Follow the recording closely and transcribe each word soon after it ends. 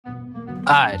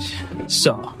Alright,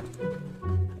 so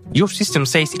your system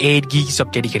says 8 gigs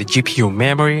of dedicated GPU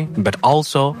memory, but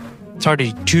also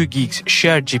 32 gigs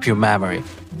shared GPU memory.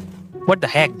 What the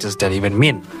heck does that even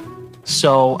mean?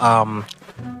 So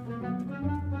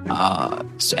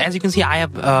as you can see, I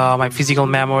have my physical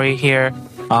memory here.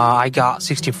 I got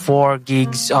 64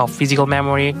 gigs of physical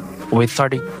memory with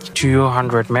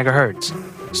 3200 megahertz.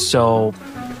 So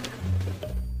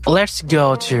let's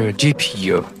go to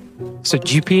GPU. So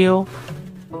GPU,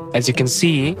 as you can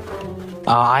see,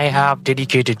 I have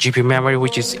dedicated GPU memory,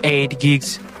 which is 8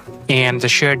 gigs, and the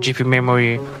shared GPU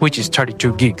memory, which is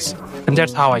 32 gigs. And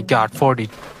that's how I got 40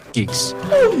 gigs.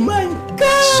 Oh my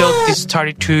god! So this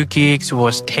 32 gigs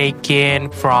was taken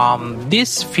from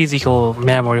this physical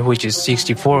memory, which is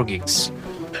 64 gigs.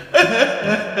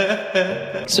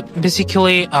 So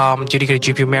basically, dedicated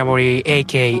GPU memory,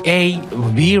 aka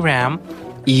VRAM,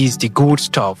 is the good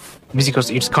stuff because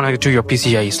it's connected to your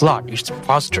PCIe slot. It's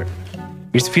faster.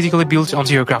 It's physically built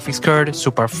onto your graphics card,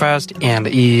 super fast, and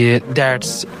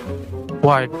that's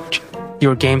what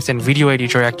your games and video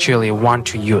editor actually want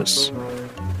to use.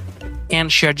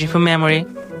 And shared GPU memory,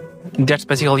 that's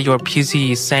basically your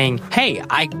PC is saying, hey,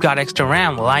 I got extra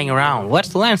RAM lying around,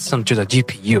 let's lend some to the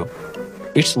GPU.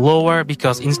 It's lower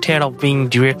because instead of being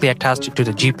directly attached to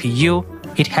the GPU,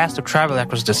 it has to travel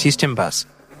across the system bus.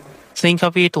 Think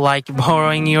of it like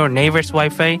borrowing your neighbor's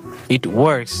Wi-Fi. It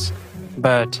works,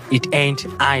 but it ain't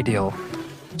ideal.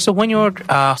 So when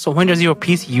does your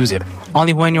PC use it?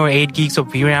 Only when your 8 gigs of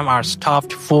VRAM are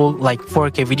stuffed full, like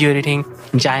 4K video editing,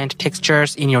 giant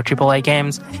textures in your AAA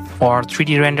games, or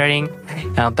 3D rendering.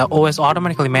 The OS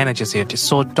automatically manages it.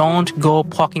 So don't go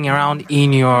poking around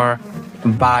in your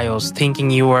BIOS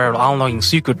thinking you are unlocking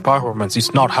secret performance.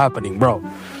 It's not happening, bro.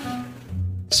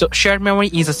 So shared memory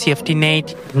is a safety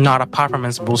net, not a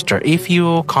performance booster. If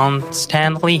you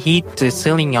constantly hit the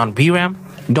ceiling on VRAM,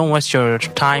 don't waste your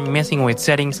time messing with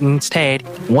settings. Instead,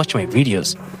 watch my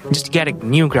videos. Just get a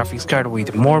new graphics card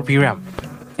with more VRAM.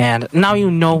 And now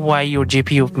you know why your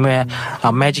GPU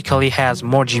magically has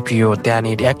more GPU than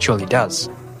it actually does.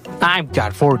 I've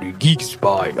got 40 gigs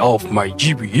of my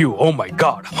GPU. Oh my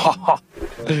god. Haha.